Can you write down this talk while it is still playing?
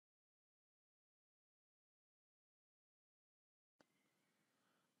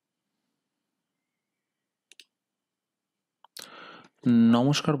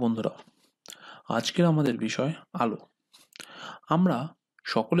নমস্কার বন্ধুরা, আজকের আমাদের বিষয় আলো। আমরা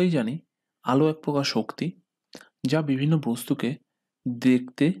সকলেই জানি আলো এক প্রকার শক্তি যা বিভিন্ন বস্তুকে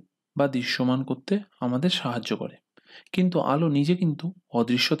দেখতে বা দৃশ্যমান করতে আমাদের সাহায্য করে, কিন্তু আলো নিজে কিন্তু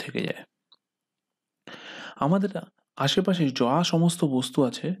অদৃশ্য থেকে যায়। আমাদের আশেপাশে যা সমস্ত বস্তু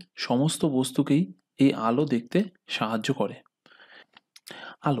আছে সমস্ত বস্তুকেই এই আলো দেখতে সাহায্য করে।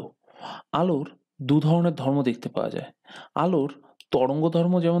 আলো আলোর দু ধরনের ধর্ম দেখতে পাওয়া যায়। আলোর তরঙ্গ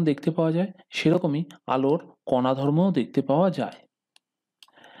ধর্ম যেমন দেখতে পাওয়া যায়, সেরকমই আলোর কণা ধর্মও দেখতে পাওয়া যায়।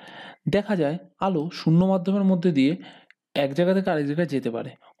 দেখা যায় আলো শূন্য মাধ্যমের মধ্যে দিয়ে এক জায়গা থেকে আরেক জায়গায় যেতে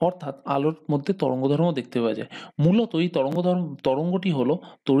পারে, অর্থাৎ আলোর মধ্যে তরঙ্গ ধর্ম দেখতে পাওয়া যায়। মূলত এই তরঙ্গটি হলো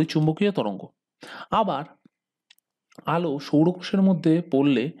তড়িৎচুম্বকীয় তরঙ্গ। আবার আলো সৌরকোষের মধ্যে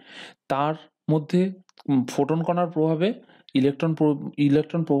পড়লে তার মধ্যে ফোটন কণার প্রভাবে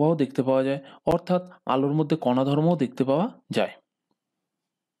ইলেকট্রন প্রবাহ দেখতে পাওয়া যায়, অর্থাৎ আলোর মধ্যে কণা ধর্মও দেখতে পাওয়া যায়।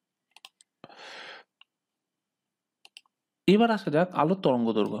 এবার আসা যাক আলোর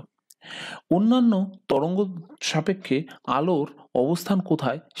তরঙ্গদৈর্ঘ্য। অন্যান্য তরঙ্গ সাপেক্ষে আলোর অবস্থান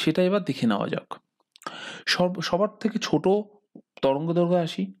কোথায় সেটা এবার দেখে নেওয়া যাক। সবার থেকে ছোট তরঙ্গদৈর্ঘ্য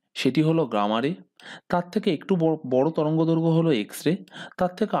আসি, সেটি হলো গামা রে। তার থেকে একটু বড় তরঙ্গদৈর্ঘ্য হলো এক্স রে।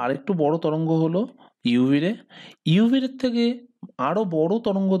 তার থেকে আরেকটু বড় তরঙ্গ হলো ইউভি রে। ইউভি রে থেকে আরো বড়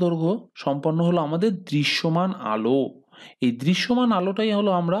তরঙ্গদৈর্ঘ্য সম্পন্ন হলো আমাদের দৃশ্যমান আলো। এই দৃশ্যমান আলোটাই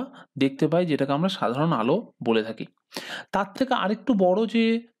হলো আমরা দেখতে পাই, যেটাকে আমরা সাধারণ আলো বলে থাকি। তার থেকে আরেকটু বড় যে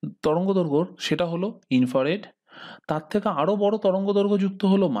তরঙ্গদৈর্ঘ্য সেটা হলো ইনফ্রারেড। তার থেকে আরো বড় তরঙ্গদৈর্ঘ্যযুক্ত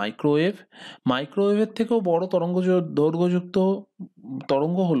হলো মাইক্রোওয়েভ। মাইক্রোওয়েভের থেকেও বড় দৈর্ঘ্যযুক্ত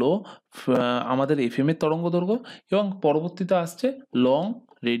তরঙ্গ হলো আমাদের এফএম এর তরঙ্গদৈর্ঘ্য, এবং পরবর্তীতে আসছে লং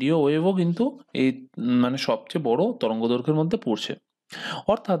রেডিও ওয়েভও কিন্তু এই মানে সবচেয়ে বড় তরঙ্গদৈর্ঘ্যের মধ্যে পড়ছে।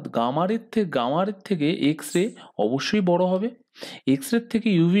 অর্থাৎ গামারের থেকে এক্স রে অবশ্যই বড় হবে, এক্স রে থেকে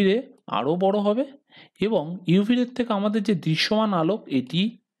ইউভি রে আরও বড় হবে, এবং ইউভি রে থেকে আমাদের যে দৃশ্যমান আলোক এটি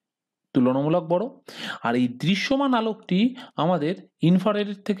তুলনামূলক বড়। আর এই দৃশ্যমান আলোকটি আমাদের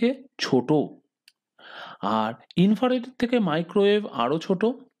ইনফ্রারেডের থেকে ছোট, আর ইনফ্রারেডের থেকে মাইক্রোওয়েভ আরও ছোট।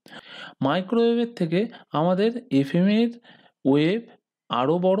 মাইক্রোওয়েভের থেকে আমাদের এফএম এর ওয়েভ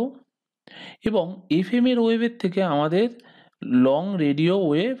আরও বড়, এবং এফএম এর ওয়েভের থেকে আমাদের লং রেডিও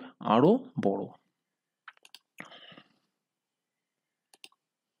ওয়েভ আরও বড়।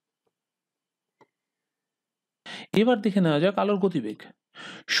 এবার দেখে নেওয়া যাক আলোর গতিবেগ।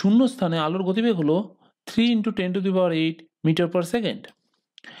 শূন্য স্থানে আলোর গতিবেগ হলো 3 × 10⁸ মিটার পার সেকেন্ড।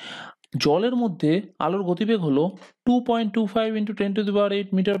 জলের মধ্যে আলোর গতিবেগ হলো 2.25 × 10⁸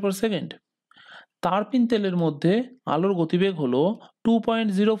 মিটার পার সেকেন্ড। তারপিন তেলের মধ্যে আলোর গতিবেগ হলো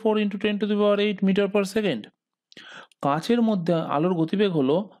 2.04 × 10⁸ মিটার পার সেকেন্ড। কাঁচের মধ্যে আলোর গতিবেগ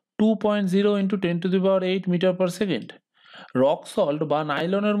হলো 2.0 × 10⁸ metre per second. Rock salt বা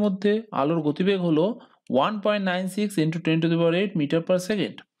নাইলনের মধ্যে আলোর গতিবেগ হলো 1.96 × 10⁸ মিটার পার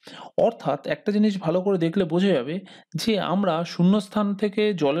সেকেন্ড। অর্থাৎ একটা জিনিস ভালো করে দেখলে বোঝা যাবে যে আমরা শূন্যস্থান থেকে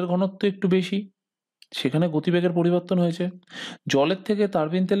জলের ঘনত্ব একটু বেশি, সেখানে গতিবেগের পরিবর্তন হয়েছে। জলের থেকে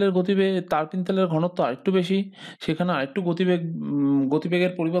তারপিন তেলের ঘনত্ব আরেকটু বেশি, সেখানে আরেকটু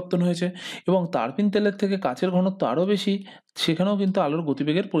গতিবেগের পরিবর্তন হয়েছে। এবং তারপিন তেলের থেকে কাচের ঘনত্ব আরও বেশি, সেখানেও কিন্তু আলোর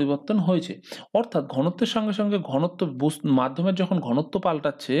গতিবেগের পরিবর্তন হয়েছে। অর্থাৎ ঘনত্বের সঙ্গে সঙ্গে মাধ্যমের যখন ঘনত্ব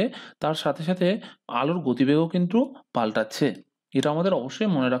পাল্টাচ্ছে, তার সাথে সাথে আলোর গতিবেগও কিন্তু পাল্টাচ্ছে। এটা আমাদের অবশ্যই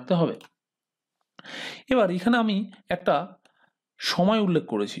মনে রাখতে হবে। এবার এখানে আমি একটা সময় উল্লেখ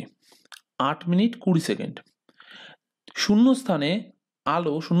করেছি, 8 মিনিট 20 সেকেন্ড।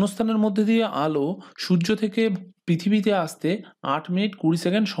 শূন্যস্থানের মধ্যে দিয়ে আলো সূর্য থেকে পৃথিবীতে আসতে 8 মিনিট 20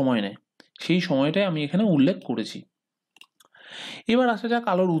 সেকেন্ড সময় নেয়। সেই সময়টাই আমি এখানে উল্লেখ করেছি। এবার আসা যাক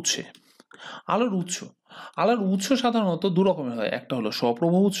আলোর উৎসে। আলোর উৎস সাধারণত দু রকমের হয়, একটা হলো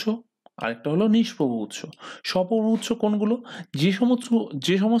স্বপ্রভ উৎস, আরেকটা হলো নিষ্প্রভ উৎস। স্বপ্রভ উৎস কোনগুলো?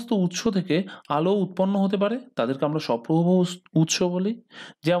 যে সমস্ত উৎস থেকে আলো উৎপন্ন হতে পারে তাদেরকে আমরা স্বপ্রভ উৎস বলি,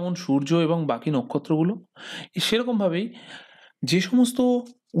 যেমন সূর্য এবং বাকি নক্ষত্রগুলো। সেরকমভাবেই যে সমস্ত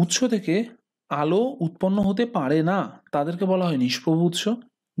উৎস থেকে আলো উৎপন্ন হতে পারে না তাদেরকে বলা হয় নিষ্প্রভ উৎস,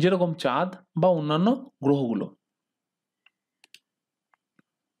 যেরকম চাঁদ বা অন্যান্য গ্রহগুলো।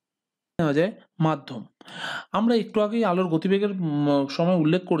 নেওয়া যায় মাধ্যম। আমরা একটু আগেই আলোর গতিবেগের সময়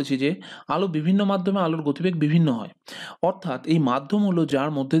উল্লেখ করেছি যে বিভিন্ন মাধ্যমে আলোর গতিবেগ বিভিন্ন হয়। অর্থাৎ এই মাধ্যম হলো যার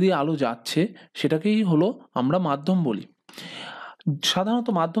মধ্যে দিয়ে আলো যাচ্ছে, সেটাকেই হলো আমরা মাধ্যম বলি। সাধারণত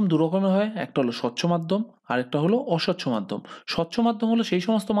মাধ্যম দু রকমের হয়, একটা হলো স্বচ্ছ মাধ্যম, আর একটা হলো অস্বচ্ছ মাধ্যম। স্বচ্ছ মাধ্যম হলো সেই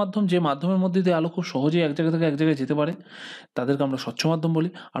সমস্ত মাধ্যম যে মাধ্যমের মধ্যে দিয়ে আলো খুব সহজেই এক জায়গা থেকে এক জায়গায় যেতে পারে, তাদেরকে আমরা স্বচ্ছ মাধ্যম বলি।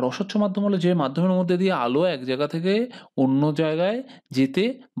 আর অস্বচ্ছ মাধ্যম হলো যে মাধ্যমের মধ্যে দিয়ে আলো এক জায়গা থেকে অন্য জায়গায় যেতে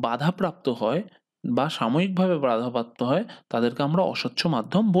বাধাপ্রাপ্ত হয়, বা সাময়িকভাবে বাধাপ্রাপ্ত হয় তাদেরকে আমরা অস্বচ্ছ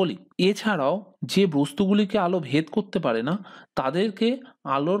মাধ্যম বলি। এছাড়াও যে বস্তুগুলিকে আলো ভেদ করতে পারে না তাদেরকে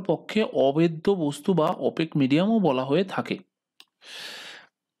আলোর পক্ষে অভেদ্য বস্তু বা অপেক মিডিয়ামও বলা হয়ে থাকে।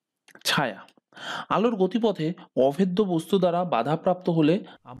 ছায়া আলোর গতিপথে অভেদ্য বস্তু দ্বারা বাধাপ্রাপ্ত হলে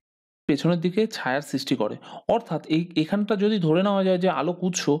পেছনের দিকে ছায়ার সৃষ্টি করে। অর্থাৎ এখানটা যদি ধরে নেওয়া যায় যে আলোক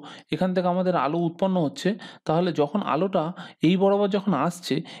উৎস, এখান থেকে আমাদের আলো উৎপন্ন হচ্ছে, তাহলে যখন আলোটা এই বরাবর যখন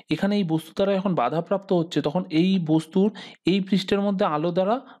আসছে, এখানে এই বস্তু দ্বারা যখন বাধাপ্রাপ্ত হচ্ছে, তখন এই বস্তুর এই পৃষ্ঠের মধ্যে আলো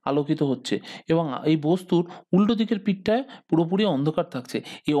দ্বারা আলোকিত হচ্ছে এবং এই বস্তুর উল্টো দিকের পিঠটায় পুরোপুরি অন্ধকার থাকছে।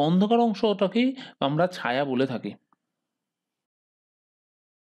 এই অন্ধকার অংশটাকেই আমরা ছায়া বলে থাকি।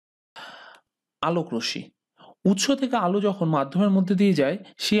 আলোক রশ্মি উৎস থেকে আলো যখন মাধ্যমের মধ্যে দিয়ে যায়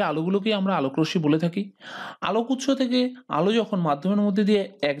সেই আলোগুলোকেই আমরা আলোকরশ্মি বলে থাকি। আলোক উৎস থেকে আলো যখন মাধ্যমের মধ্যে দিয়ে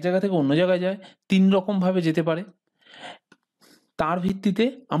এক জায়গা থেকে অন্য জায়গায় যায় ৩ রকমভাবে যেতে পারে। তার ভিত্তিতে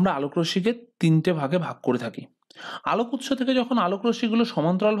আমরা আলোকরশ্মিকে ৩টে ভাগে ভাগ করে থাকি। আলোক উৎস থেকে যখন আলোকরশ্মিগুলো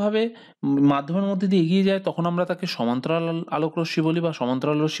সমান্তরালভাবে মাধ্যমের মধ্যে দিয়ে এগিয়ে যায় তখন আমরা তাকে সমান্তরাল আলোকরশ্মি বলি বা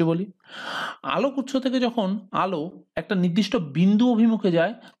সমান্তরাল রশ্মি বলি। আলোক উৎস থেকে যখন আলো একটা নির্দিষ্ট বিন্দু অভিমুখে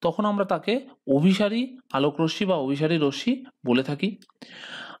যায় তখন আমরা তাকে অভিসারী আলোকরশ্মি বা অভিসারী রশ্মি বলে থাকি।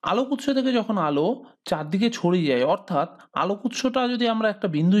 আলোক উৎস থেকে যখন আলো চারদিকে ছড়িয়ে যায়, অর্থাৎ আলোক উৎসটা যদি আমরা একটা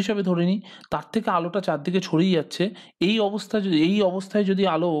বিন্দু হিসাবে ধরে নিই, তার থেকে আলোটা চারদিকে ছড়িয়ে যাচ্ছে, এই অবস্থায় যদি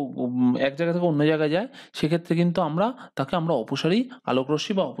আলো এক জায়গা থেকে অন্য জায়গায় যায়, সেক্ষেত্রে কিন্তু তাকে আমরা অপসারী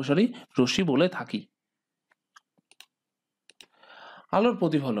আলোকরশ্মি বা অপসারী রশ্মি বলে থাকি। আলোর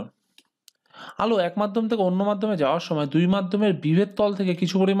প্রতিফলন আলো এক মাধ্যম থেকে অন্য মাধ্যমে যাওয়ার সময় দুই মাধ্যমের বিভেদ তল থেকে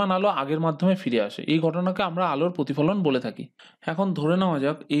কিছু পরিমাণ আলো আগের মাধ্যমে ফিরে আসে। এই ঘটনাকে আমরা আলোর প্রতিফলন বলে থাকি। এখন ধরে নেওয়া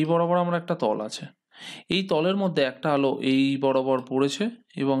যাক এই বরাবর আমরা একটা তল আছে, এই তলের মধ্যে একটা আলো এই বরাবর পড়েছে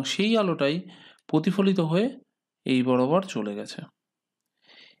এবং সেই আলোটাই প্রতিফলিত হয়ে এই বরাবর চলে গেছে।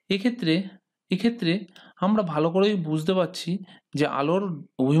 এক্ষেত্রে এক্ষেত্রে আমরা ভালো করেই বুঝতে পারছি যে আলোর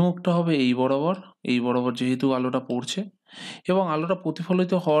অভিমুখটা হবে এই বরাবর যেহেতু আলোটা পড়ছে এবং আলোটা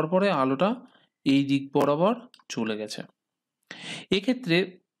প্রতিফলিত হওয়ার পরে আলোটা এই দিক বরাবর চলে গেছে। এক্ষেত্রে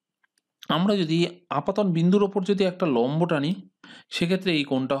আমরা যদি আপাতন বিন্দুর ওপর যদি একটা লম্ব টানি, সেক্ষেত্রে এই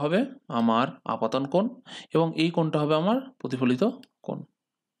কোণটা হবে আমার আপাতন কোণ এবং এই কোণটা হবে আমার প্রতিফলিত কোণ।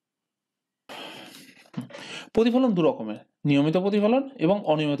 প্রতিফলন দু রকমের, নিয়মিত প্রতিফলন এবং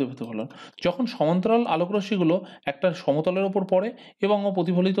অনিয়মিত প্রতিফলন। যখন সমান্তরাল আলোকরশ্মিগুলো একটা সমতলের ওপর পড়ে এবং ও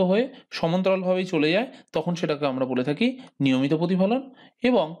প্রতিফলিত হয়ে সমান্তরালভাবেই চলে যায় তখন সেটাকে আমরা বলে থাকি নিয়মিত প্রতিফলন।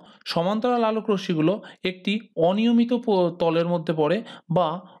 এবং সমান্তরাল আলোকরশ্মিগুলো একটি অনিয়মিত তলের মধ্যে পড়ে বা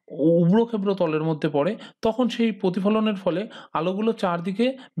উগ্রক্ষেব্র তলের মধ্যে পড়ে, তখন সেই প্রতিফলনের ফলে আলোগুলো চারদিকে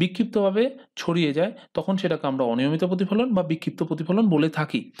বিক্ষিপ্তভাবে ছড়িয়ে যায়, তখন সেটাকে আমরা অনিয়মিত প্রতিফলন বা বিক্ষিপ্ত প্রতিফলন বলে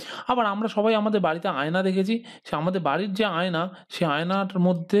থাকি। আবার আমরা সবাই আমাদের বাড়িতে আয়না দেখেছি, সে আমাদের বাড়ির যে আয়না, সে আয়নার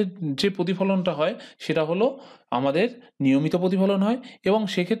মধ্যে যে প্রতিফলনটা হয় সেটা হলো আমাদের নিয়মিত প্রতিফলন হয় এবং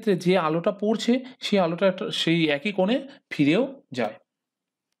সেক্ষেত্রে যে আলোটা পড়ছে সেই আলোটা সেই একই কোণে ফিরেও যায়।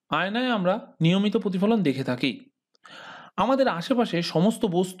 আয়নায় আমরা নিয়মিত প্রতিফলন দেখে থাকি। আমাদের আশেপাশে সমস্ত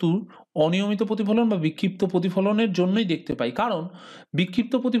বস্তু অনিয়মিত প্রতিফলন বা বিক্ষিপ্ত প্রতিফলনের জন্যই দেখতে পাই, কারণ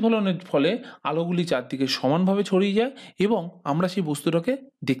বিক্ষিপ্ত প্রতিফলনের ফলে আলোগুলি চারদিকে সমানভাবে ছড়িয়ে যায় এবং আমরা সেই বস্তুটাকে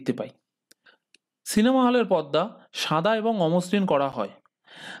দেখতে পাই। সিনেমা হলের পর্দা সাদা এবং অমসৃণ করা হয়,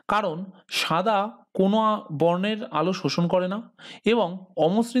 কারণ সাদা কোনো বর্ণের আলো শোষণ করে না এবং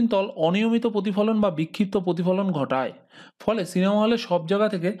অমসৃণ তল অনিয়মিত প্রতিফলন বা বিক্ষিপ্ত প্রতিফলন ঘটায়, ফলে সিনেমা হলে সব জায়গা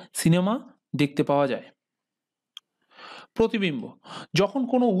থেকে সিনেমা দেখতে পাওয়া যায়। প্রতিবিম্ব যখন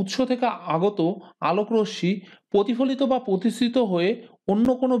কোনো উৎস থেকে আগত আলোকরশ্মি প্রতিফলিত বা প্রতিসৃত হয়ে অন্য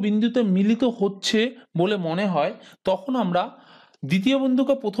কোনো বিন্দুতে মিলিত হচ্ছে বলে মনে হয় তখন আমরা দ্বিতীয়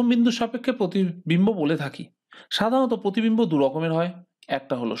বিন্দুকে প্রথম বিন্দুর সাপেক্ষে প্রতিবিম্ব বলে থাকি। সাধারণত প্রতিবিম্ব দু রকমের হয়,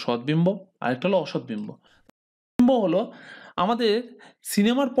 একটা হলো সদ্বিম্ব, আরেকটা হলো অসৎবিম্ব। বিম্ব হলো আমাদের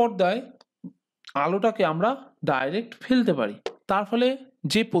সিনেমার পর্দায় আলোটাকে আমরা ডাইরেক্ট ফেলতে পারি, তার ফলে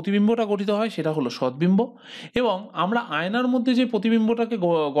যে প্রতিবিম্বটা গঠিত হয় সেটা হলো সদ্বিম্ব এবং আমরা আয়নার মধ্যে যে প্রতিবিম্বটাকে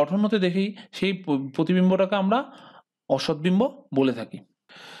গঠন হতে দেখি সেই প্রতিবিম্বটাকে আমরা অসৎবিম্ব বলে থাকি।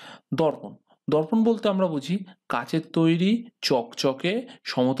 দর্পণ দর্পণ বলতে আমরা বুঝি কাচের তৈরি চকচকে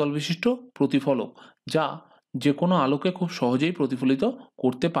সমতল বিশিষ্ট প্রতিফলক, যা যে কোনো আলোকে খুব সহজেই প্রতিফলিত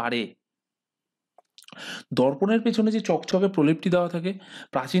করতে পারে। দর্পণের পেছনে যে চকচকে প্রলেপটি দেওয়া থাকে,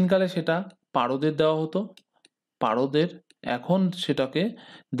 প্রাচীনকালে সেটা পারদের দেওয়া হতো, পারদের, এখন সেটাকে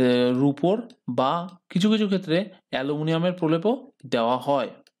রূপোর বা কিছু কিছু ক্ষেত্রে অ্যালুমিনিয়ামের প্রলেপও দেওয়া হয়।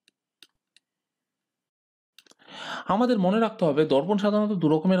 আমাদের মনে রাখতে হবে দর্পণ সাধারণত দু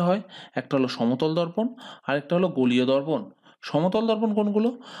রকমের হয়, একটা হলো সমতল দর্পণ আর একটা হলো গোলীয় দর্পণ। সমতল দর্পণ কোনগুলো?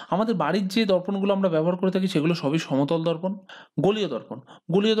 আমাদের বাড়ির যে দর্পণগুলো আমরা ব্যবহার করে থাকি সেগুলো সবই সমতল দর্পণ। গলীয় দর্পণ,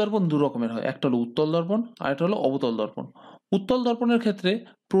 গলীয় দর্পণ দু রকমের হয়, একটা হলো উত্তল দর্পণ আর একটা হলো অবতল দর্পণ। উত্তল দর্পণের ক্ষেত্রে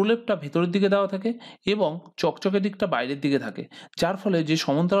প্রলেপটা ভেতরের দিকে দেওয়া থাকে এবং চকচকে দিকটা বাইরের দিকে থাকে, যার ফলে যে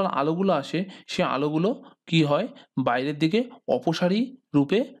সমান্তরাল আলোগুলো আসে সে আলোগুলো কি হয়, বাইরের দিকে অপসারী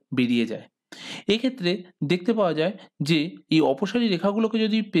রূপে বেরিয়ে যায়। এক্ষেত্রে দেখতে পাওয়া যায় যে এই অপসারী রেখাগুলোকে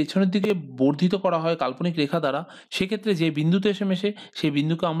যদি পেছনের দিকে বর্ধিত করা হয় কাল্পনিক রেখা দ্বারা, সেক্ষেত্রে যে বিন্দুতে এসে মেশে সেই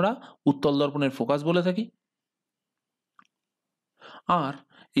বিন্দুকে আমরা উত্তল দর্পণের ফোকাস বলে থাকি। আর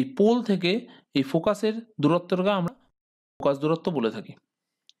এই পোল থেকে এই ফোকাসের দূরত্বকে আমরা ফোকাস দূরত্ব বলে থাকি।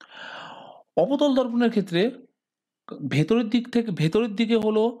 অবতল দর্পণের ক্ষেত্রে ভেতরের দিকে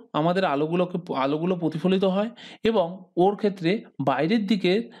হলো আমাদের আলোগুলো প্রতিফলিত হয় এবং ওর ক্ষেত্রে বাইরের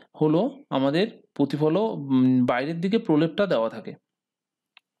দিকে হলো আমাদের বাইরের দিকে প্রলেপটা দেওয়া থাকে।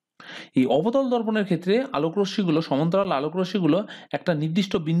 এই অবতল দর্পণের ক্ষেত্রে সমান্তরাল আলোকরশ্মিগুলো একটা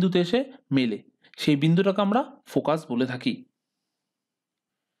নির্দিষ্ট বিন্দুতে এসে মেলে, সেই বিন্দুটাকে আমরা ফোকাস বলে থাকি।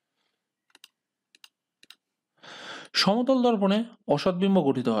 সমতল দর্পণে অসৎবিম্ব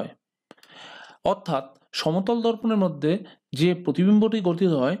গঠিত হয়, অর্থাৎ সমতল দর্পণের মধ্যে যে প্রতিবিম্বটি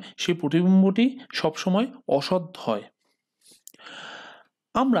গঠিত হয় সেই প্রতিবিম্বটি সবসময় অসৎ হয়।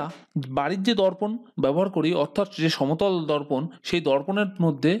 আমরা বাড়ির যে দর্পণ ব্যবহার করি, অর্থাৎ যে সমতল দর্পণ, সেই দর্পণের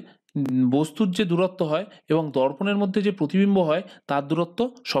মধ্যে বস্তুর যে দূরত্ব হয় এবং দর্পণের মধ্যে যে প্রতিবিম্ব হয় তার দূরত্ব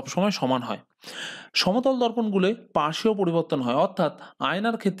সবসময় সমান হয়। সমতল দর্পণগুলো পার্শ্বীয় পরিবর্তন হয়, অর্থাৎ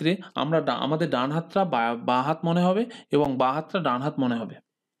আয়নার ক্ষেত্রে আমাদের ডান হাতটা বাঁ হাত মনে হবে এবং বাঁ হাতটা ডান হাত মনে হবে।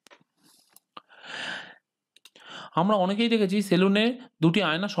 আমরা অনেকেই দেখেছি সেলুনে দুটি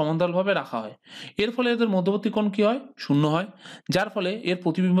আয়না সমান্তরালভাবে রাখা হয়, এর ফলে এদের মধ্যবর্তী কোণ কি হয়, শূন্য হয়, যার ফলে এর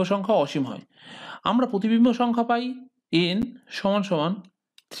প্রতিবিম্ব সংখ্যা অসীম হয়। আমরা প্রতিবিম্ব সংখ্যা পাই n সমান সমান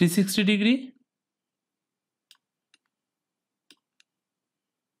 360 ডিগ্রি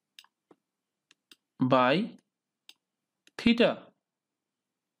বাই থিটা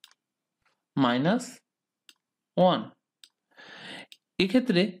মাইনাস 1।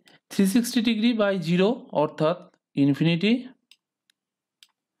 এক্ষেত্রে 360 ডিগ্রি বাই 0 অর্থাৎ ইনফিনিটি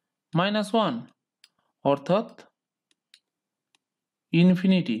মাইনাস 1 অর্থাৎ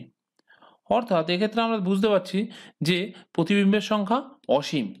ইনফিনিটি, অর্থাৎ এক্ষেত্রে আমরা বুঝতে পারছি যে প্রতিবিম্বের সংখ্যা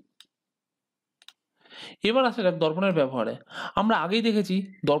অসীম। এবার আসা যাক দর্পণের ব্যবহারে। আমরা আগেই দেখেছি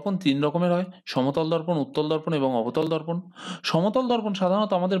দর্পণ 3 রকমের হয়, সমতল দর্পণ, উত্তল দর্পণ এবং অবতল দর্পণ। সমতল দর্পণ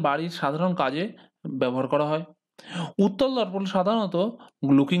সাধারণত আমাদের বাড়ির সাধারণ কাজে ব্যবহার করা হয়। উত্তল দর্পণ সাধারণত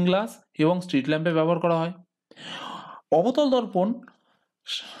লুকিং গ্লাস এবং স্ট্রিট ল্যাম্পে ব্যবহার করা হয়। অবতল দর্পণ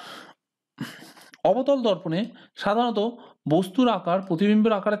অবতল দর্পণে সাধারণত বস্তুর আকার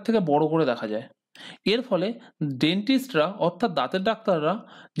প্রতিবিম্বের আকারের থেকে বড় করে দেখা যায়। এর ফলে ডেন্টিস্টরা অর্থাৎ দাঁতের ডাক্তাররা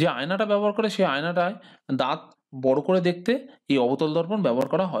যে আয়নাটা ব্যবহার করে সেই আয়নাটায় দাঁত বড় করে দেখতে এই অবতল দর্পণ ব্যবহার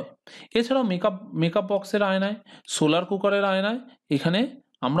করা হয়। এছাড়াও মেকআপ বক্সের আয়নায়, সোলার কুকারের আয়নায় এখানে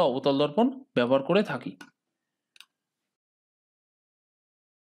আমরা অবতল দর্পণ ব্যবহার করে থাকি।